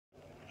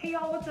Hey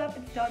y'all, what's up?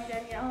 It's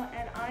Danielle,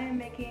 and I am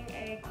making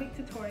a quick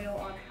tutorial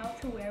on how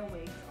to wear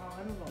wigs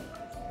on roller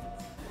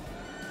coasters.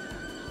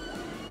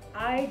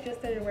 I just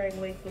started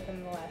wearing wigs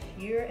within the last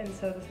year, and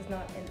so this is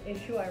not an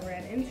issue I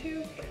ran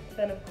into. But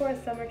then of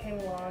course summer came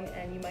along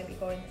and you might be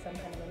going to some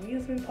kind of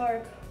amusement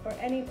park or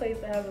any place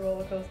that has a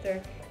roller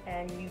coaster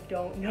and you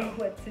don't know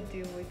what to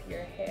do with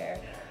your hair.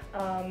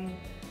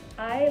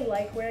 I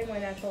like wearing my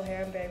natural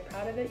hair. I'm very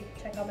proud of it. You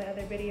can check out my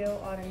other video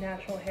on a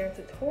natural hair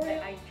tutorial.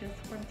 I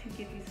just want to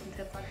give you some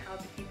tips on how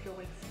to keep your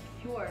wig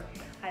secure.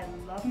 I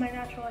love my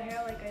natural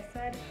hair, like I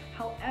said.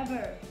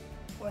 However,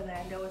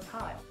 Orlando is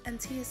hot,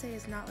 And TSA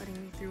is not letting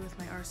me through with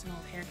my arsenal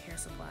of hair care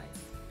supplies.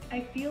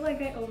 I feel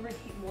like I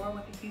overheat more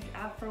with a huge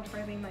afro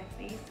framing my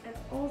face, and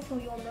also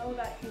you'll know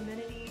that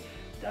humidity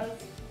does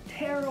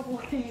terrible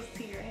things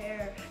to your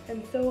hair,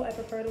 and so I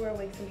prefer to wear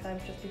wigs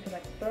sometimes just because I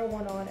can throw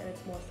one on and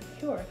it's more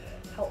secure.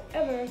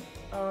 However,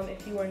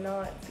 if you are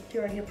not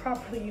securing it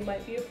properly, you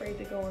might be afraid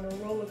to go on a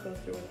roller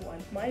coaster with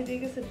one. My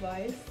biggest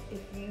advice,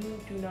 if you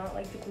do not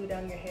like to glue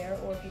down your hair,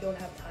 or if you don't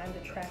have time to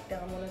track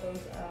down one of those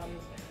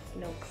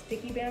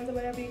sticky bands or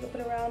whatever you can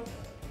put around,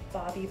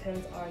 bobby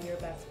pins are your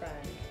best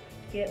friend.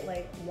 Get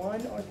like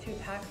 1 or 2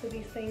 packs of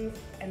these things,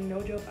 and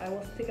no joke, I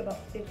will stick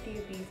about 50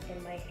 of these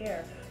in my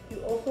hair.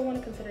 You also want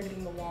to consider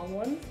getting the long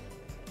ones.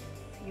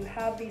 So you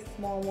have these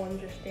small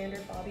ones, your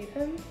standard bobby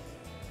pins,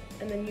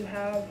 and then you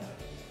have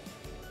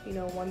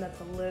one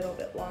that's a little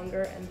bit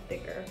longer and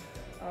thicker.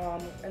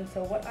 And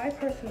so what I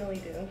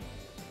personally do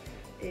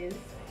is,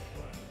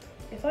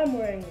 if I'm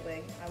wearing a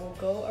wig, I will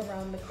go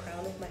around the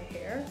crown of my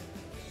hair,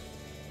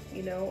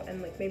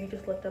 and like maybe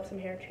just lift up some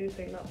hair too,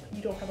 so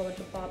you don't have a bunch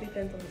of bobby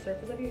pins on the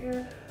surface of your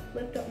hair.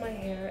 Lift up my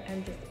hair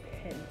and just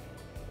pin.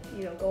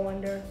 Go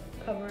under,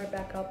 cover it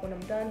back up when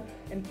I'm done,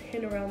 and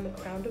pin around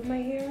the crown of my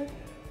hair.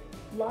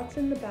 Lots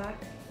in the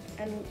back,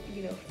 and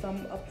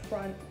some up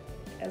front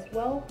as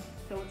well,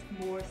 so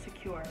it's more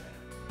secure.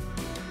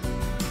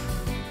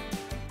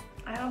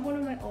 I have one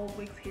of my old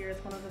wigs here.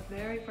 It's one of the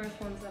very first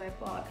ones that I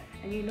bought,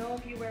 and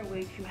if you wear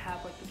wigs, you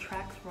have like the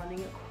tracks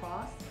running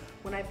across.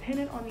 When I pin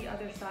it on the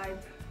other side,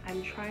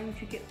 I'm trying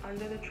to get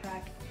under the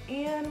track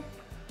and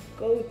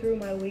go through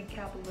my wig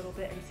cap a little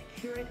bit and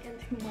secure it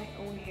into my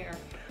own hair.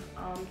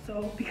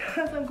 So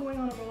because I'm going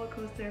on a roller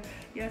coaster,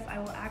 yes, I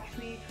will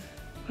actually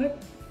like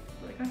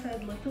I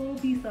said, lift a little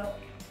piece up,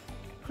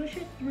 push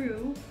it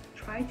through,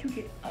 try to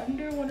get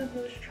under one of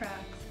those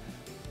tracks,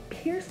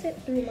 pierce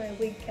it through my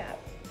wig cap.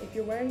 If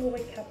you're wearing a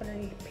wig cap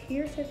underneath,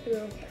 pierce it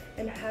through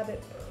and have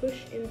it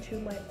push into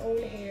my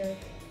own hair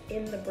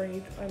in the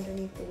braids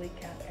underneath the wig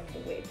cap and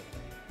the wig.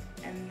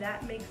 And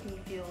that makes me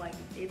feel like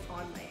it's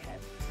on my head.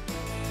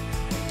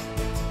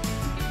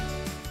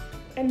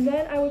 And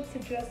then I would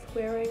suggest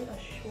wearing a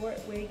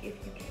short wig if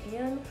you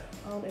can.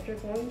 If you're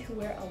going to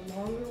wear a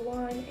longer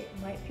one, it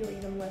might feel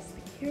even less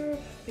secure,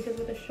 because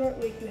with a short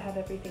wig you have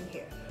everything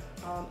here.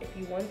 If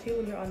you want to,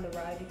 when you're on the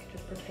ride, you can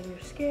just pretend you're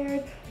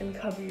scared and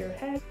cover your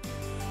head.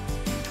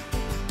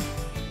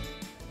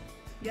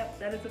 Yep,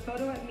 that is a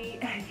photo of me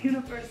at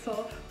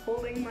Universal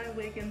holding my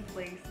wig in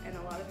place, and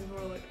a lot of people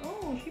were like,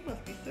 oh, she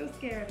must be so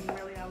scared, and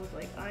really I was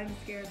like, I'm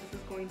scared this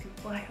is going to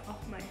fly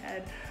off my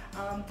head.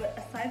 But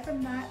aside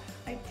from that,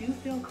 I do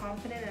feel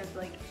confident, as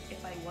like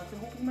if I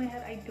wasn't holding my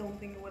head, I don't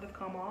think it would have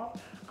come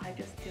off. I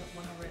just didn't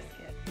want to risk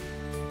it.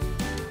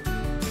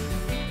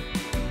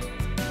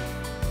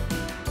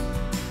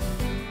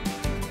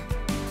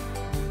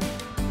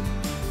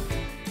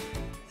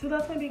 So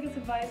that's my biggest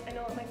advice. I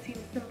know it might seem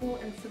simple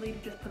and silly to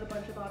just put a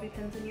bunch of bobby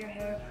pins in your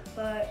hair,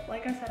 but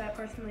like I said, I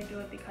personally do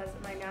it because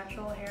my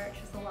natural hair, it's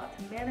just a lot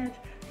to manage.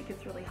 It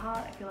gets really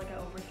hot, I feel like I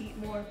overheat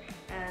more,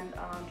 and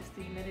just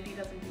the humidity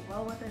doesn't do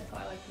well with it, so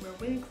I like to wear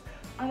wigs.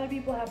 Other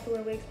people have to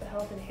wear wigs for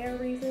health and hair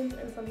reasons,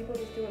 and some people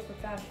just do it for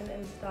fashion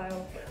and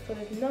style. So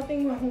there's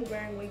nothing wrong with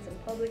wearing wigs in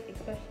public,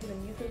 especially in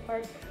amusement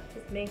parks.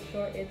 Just make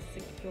sure it's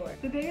secure.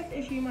 The biggest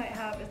issue you might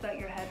have is that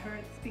your head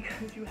hurts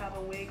because you have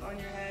a wig on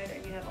your head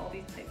and you have all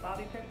these tight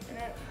bobby pins in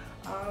it.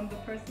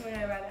 But personally,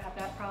 I'd rather have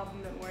that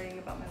problem than worrying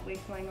about my wig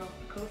flying off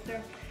the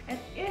coaster. And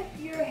if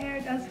your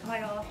hair does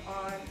fly off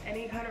on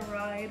any kind of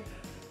ride,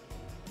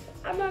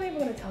 I'm not even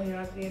going to tell you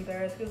not to be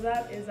embarrassed, because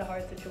that is a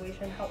hard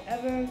situation.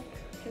 However,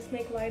 just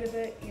make light of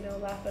it,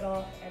 laugh it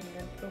off, and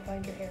then go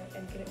find your hair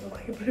and get it real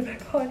quick and put it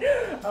back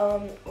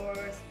on, or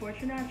sport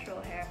your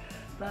natural hair.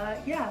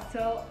 But yeah,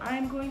 so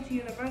I'm going to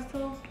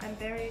Universal. I'm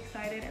very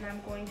excited, and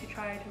I'm going to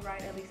try to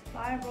ride at least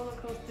 5 roller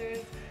coasters,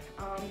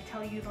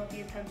 tell you about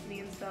the intensity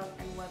and stuff,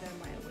 and whether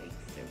my wig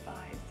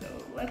survives. So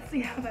let's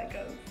see how that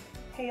goes.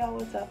 Hey y'all,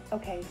 what's up?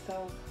 Okay,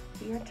 so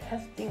we are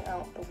testing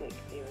out the wig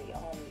theory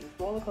on these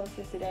roller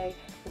coasters today.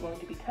 We're going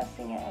to be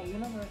testing it at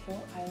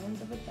Universal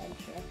Islands of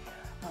Adventure.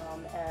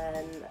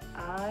 And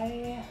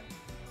I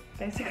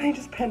basically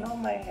just pinned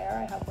on my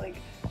hair. I have like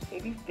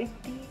maybe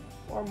 50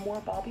 or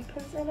more bobby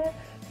pins in it.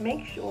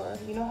 Make sure,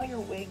 you know how your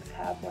wigs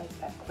have like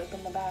that clip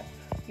in the back?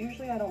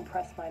 Usually I don't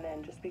press mine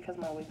in just because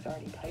my wig's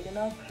already tight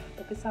enough,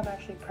 but this time I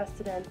actually pressed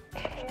it in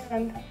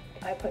and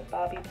I put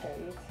bobby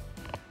pins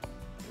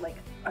like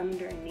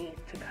underneath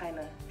to kind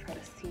of try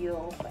to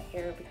seal my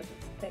hair because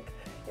it's thick.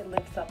 It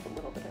lifts up a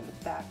little bit in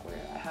the back where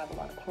I have a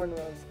lot of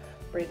cornrows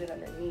braided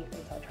underneath,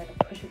 and so I try to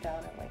push it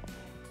down and like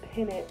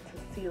pin it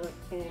to seal it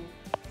in,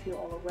 seal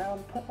all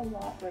around. Put a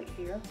lot right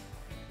here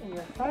in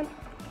your front,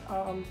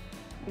 and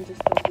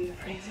just don't be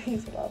afraid to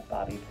use a lot of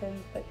bobby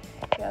pins. But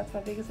yeah, that's my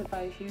biggest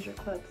advice. Use your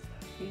clips,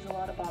 use a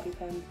lot of bobby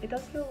pins. It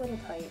does feel a little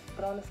tight,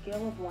 but on a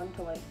scale of 1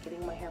 to like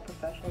getting my hair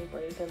professionally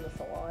braided in the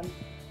salon,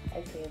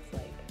 I'd say it's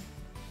like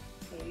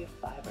maybe a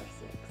 5 or 6.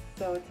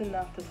 So it's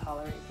enough to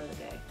tolerate for the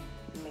day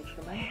and make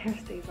sure my hair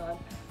stays on.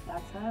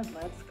 That said,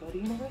 let's go to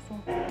Universal.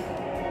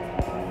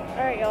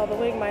 Alright y'all, the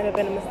wig might have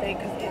been a mistake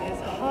because it is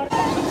hot.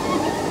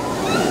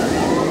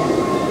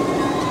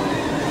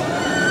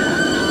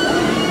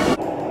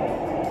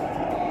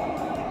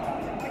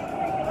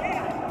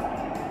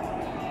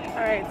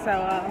 Alright, so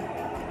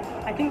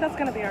I think that's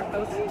gonna be our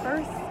first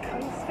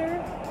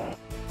coaster.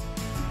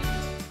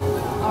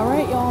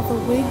 Alright y'all, the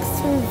wig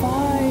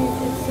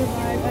survived. It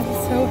survived. I'm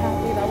so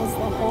happy. That was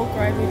the whole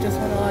ride we just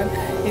went on.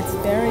 It's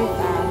very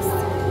fast,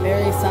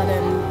 very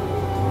sudden.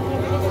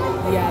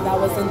 Yeah, that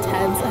was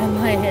intense, and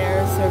my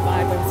hair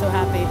survived. I'm so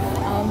happy.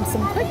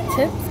 Some quick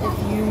tips if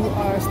you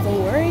are still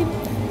worried.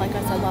 Like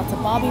I said, lots of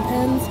bobby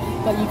pins,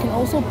 but you can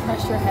also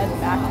press your head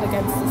back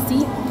against the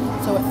seat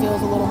so it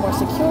feels a little more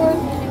secure.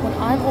 When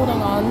I'm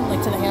holding on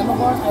like to the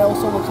handlebars, I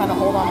also will kind of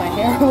hold on my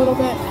hair a little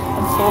bit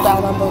and pull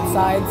down on both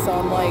sides, so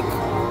I'm like,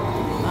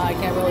 I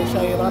can't really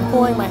show you, but I'm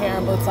pulling my hair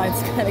on both sides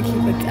to kind of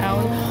keep it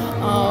down.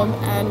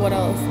 And what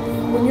else?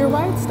 When your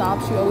ride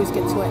stops, you always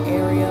get to an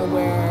area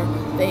where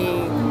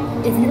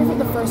if you're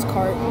the first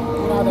cart,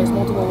 you know, there's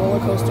multiple roller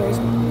coasters.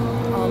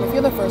 If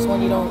you're the first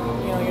one, you're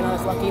not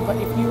as lucky, but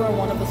if you are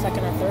one of the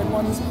second or third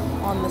ones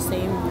on the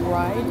same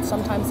ride,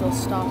 sometimes they'll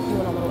stop you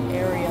in a little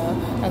area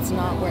that's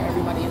not where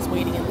everybody is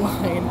waiting in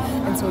line,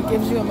 and so it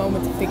gives you a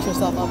moment to fix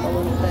yourself up a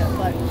little bit.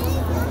 But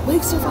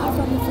Wigs survived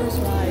on the first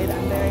ride.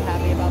 I'm very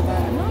happy about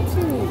that. I'm not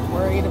too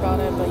worried about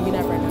it, but you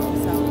never know.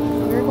 So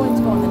we're going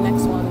to go on the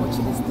next one, which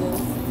is this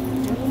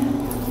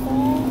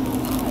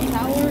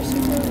tower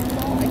super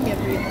fall. I can't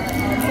read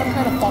that. Some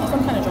kind of fall,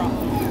 some kind of drop.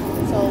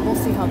 So we'll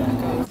see how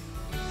that goes.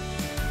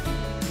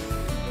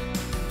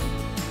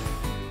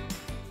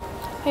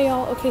 Hey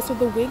y'all, okay, so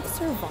the wig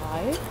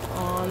survived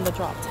on the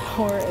drop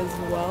tower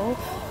as well.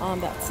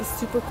 That's a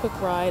super quick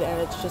ride,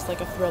 and it's just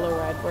like a thriller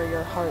ride where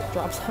your heart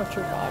drops out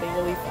your body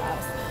really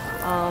fast.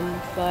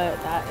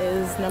 But that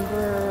is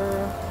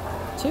number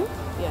 2?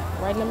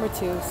 Yeah, ride number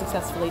 2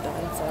 successfully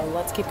done, so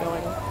let's keep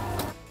going.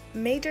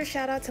 Major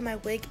shout out to my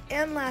wig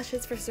and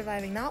lashes for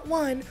surviving not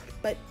 1,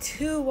 but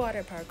 2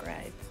 water park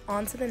rides.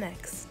 On to the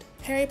next.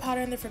 Harry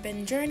Potter and the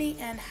Forbidden Journey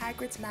and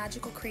Hagrid's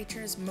Magical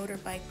Creatures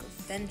Motorbike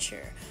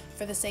Venture.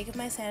 For the sake of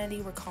my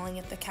sanity, we're calling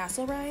it the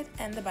castle ride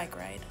and the bike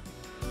ride.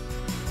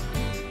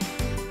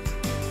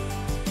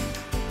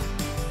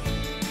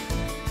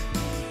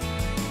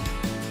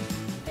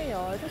 Hey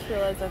y'all, I just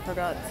realized I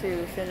forgot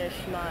to finish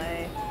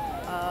my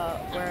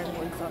wearing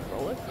wigs on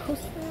roller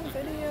coaster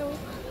video.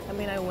 I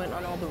mean, I went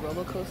on all the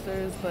roller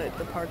coasters, but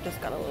the park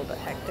just got a little bit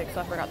hectic,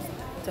 so I forgot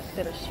to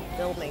finish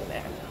filming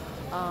there.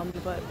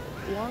 But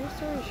long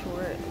story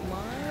short,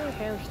 my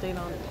hair stayed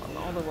on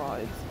all the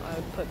rides.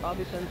 I put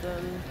bobby pins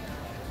in,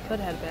 put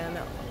a headband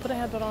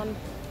on,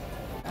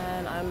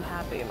 and I'm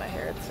happy my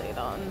hair had stayed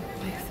on,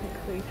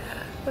 basically.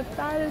 But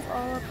that is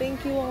all.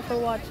 Thank you all for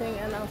watching,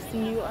 and I'll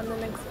see you on the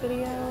next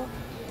video.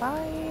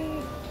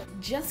 Bye!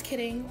 Just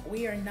kidding,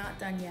 we are not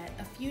done yet.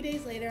 A few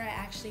days later, I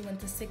actually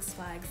went to Six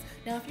Flags.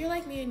 Now, if you're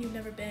like me and you've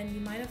never been, you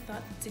might have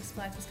thought that Six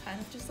Flags was kind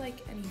of just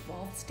like an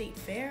evolved state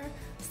fair,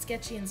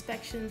 sketchy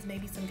inspections,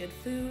 maybe some good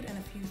food, and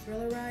a few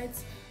thriller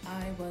rides.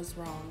 I was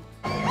wrong.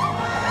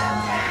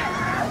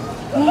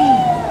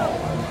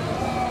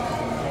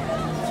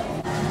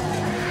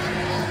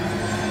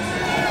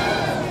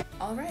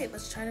 All right,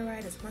 let's try to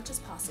ride as much as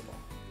possible.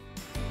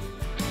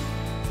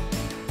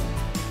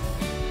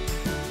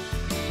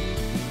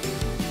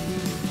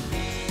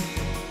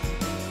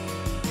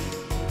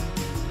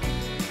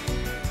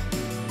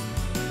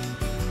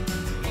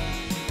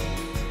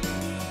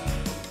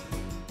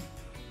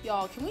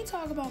 Y'all, can we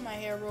talk about my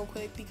hair real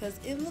quick, because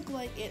it looked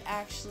like it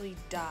actually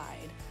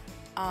died.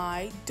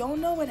 I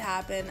don't know what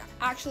happened.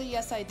 Actually,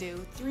 yes I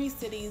do. 3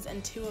 cities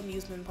and 2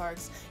 amusement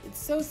parks. It's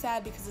so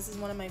sad because this is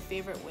one of my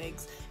favorite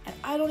wigs, and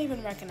I don't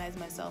even recognize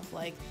myself.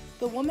 Like,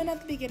 the woman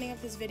at the beginning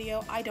of this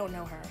video, I don't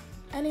know her.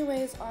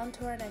 Anyways, on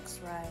to our next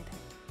ride.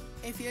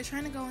 If you're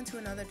trying to go into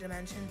another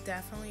dimension,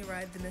 definitely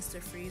ride the Mr.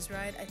 Freeze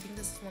ride. I think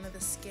this is one of the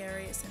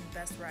scariest and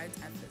best rides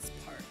at this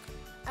park.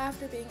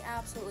 After being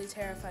absolutely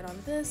terrified on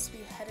this,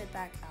 we headed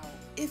back out.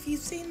 If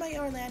you've seen my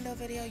Orlando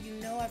video, you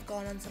know I've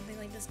gone on something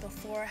like this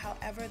before,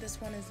 however this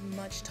one is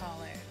much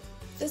taller.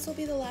 This will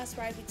be the last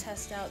ride we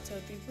test out, so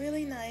it'd be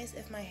really nice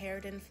if my hair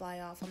didn't fly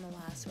off on the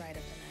last ride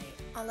of the night.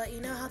 I'll let you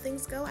know how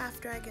things go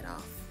after I get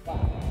off.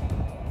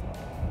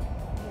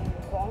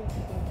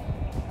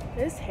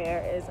 This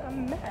hair is a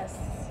mess.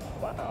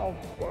 Wow.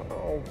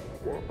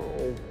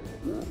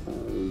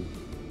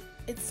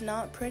 It's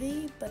not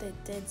pretty, but it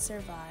did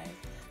survive.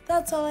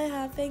 that's all I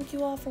have. Thank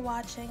you all for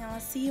watching. I'll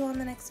see you on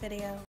the next video.